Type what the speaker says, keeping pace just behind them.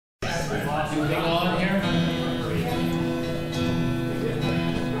Anything on here?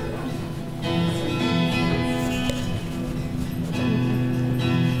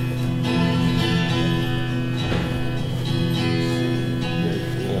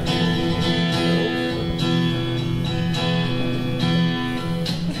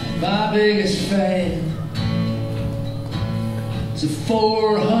 My biggest fan is a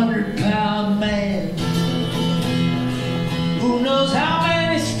 400-pound man who knows how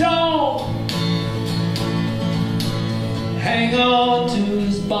many stones hang on to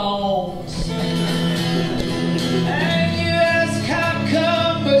his bones. And you ask how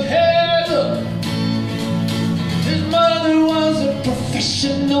come, but hey, look, his mother was a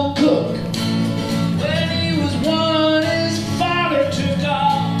professional cook. When he was one, his father took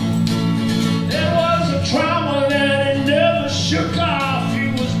off. There was a trauma that he never shook off. He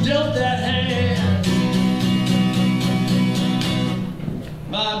was dealt that hand.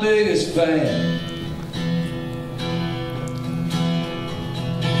 My biggest fan.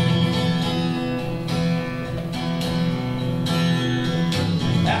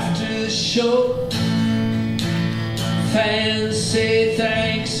 After the show, fans say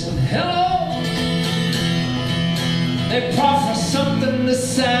thanks and hello. They proffer something to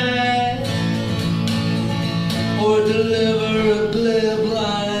sign or deliver a glib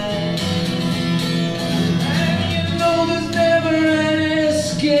line. And you know there's never any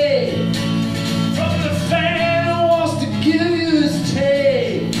escape from the fan who wants to give you his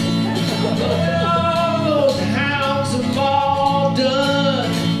tape. But all those hounds have all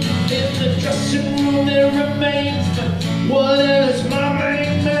done. In the dressing room there remains but one, and it's my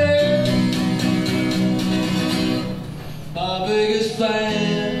main man, my biggest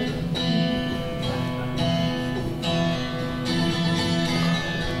fan.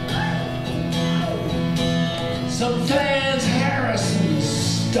 Some fans harass and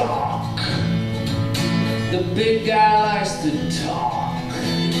stalk. The big guy likes to talk.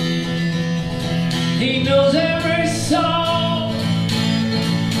 He knows every song,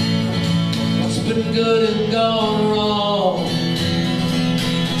 what's been good and gone wrong. He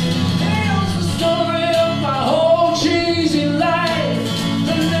knows the story of my whole cheesy life,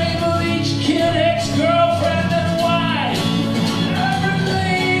 the name of each kid, ex-girlfriend and wife, every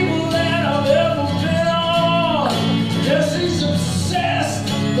label that I've ever been on. Yes, he's obsessed,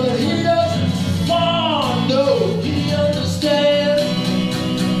 but he doesn't fall. No, he understands.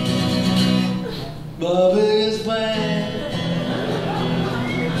 My biggest fan.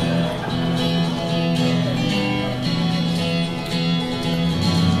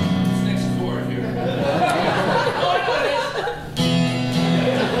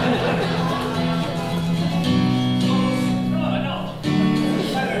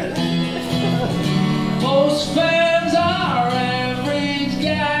 Most fans are average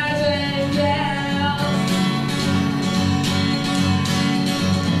guys and gals,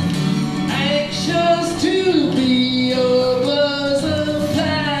 anxious to be your bosom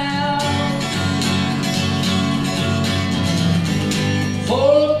pal.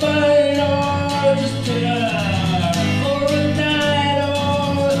 For a bite or just for a night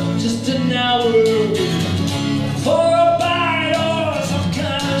or just an hour, for a bite or some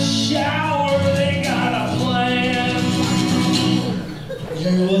kind of shower, they got a plan. You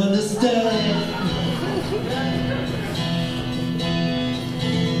understand?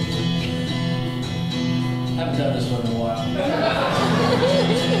 I haven't done this one in a while.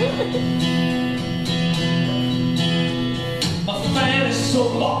 My fan is so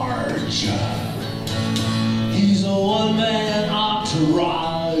large, he's a one-man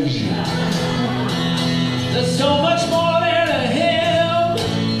entourage. There's so much more there to him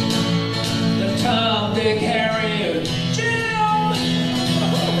than Tom, Dick, Harry, or Jim.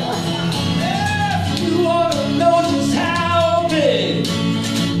 If you want to know just how big a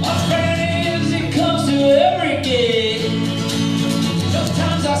fan is, he comes to every gig.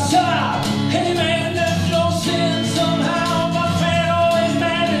 Sometimes I sigh, hey man, there's no sin. Somehow my fan always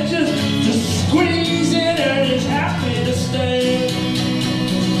manages to squeeze in and is happy to stay.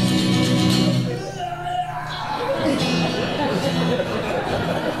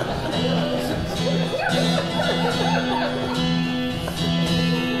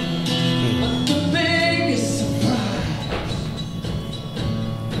 But the biggest surprise,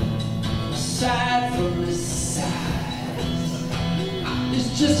 aside from his size,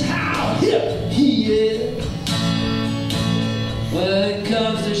 is just how hip he is when it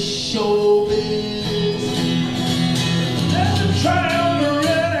comes to showbiz. There's a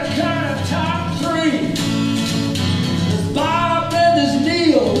triumvirate kind of top three. There's Bob, and there's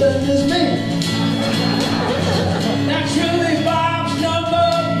Neil, and there's me. Naturally, Bob's number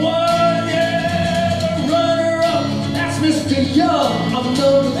one. I'm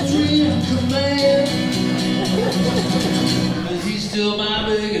number 3 in command. But he's still my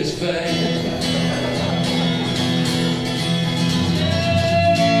biggest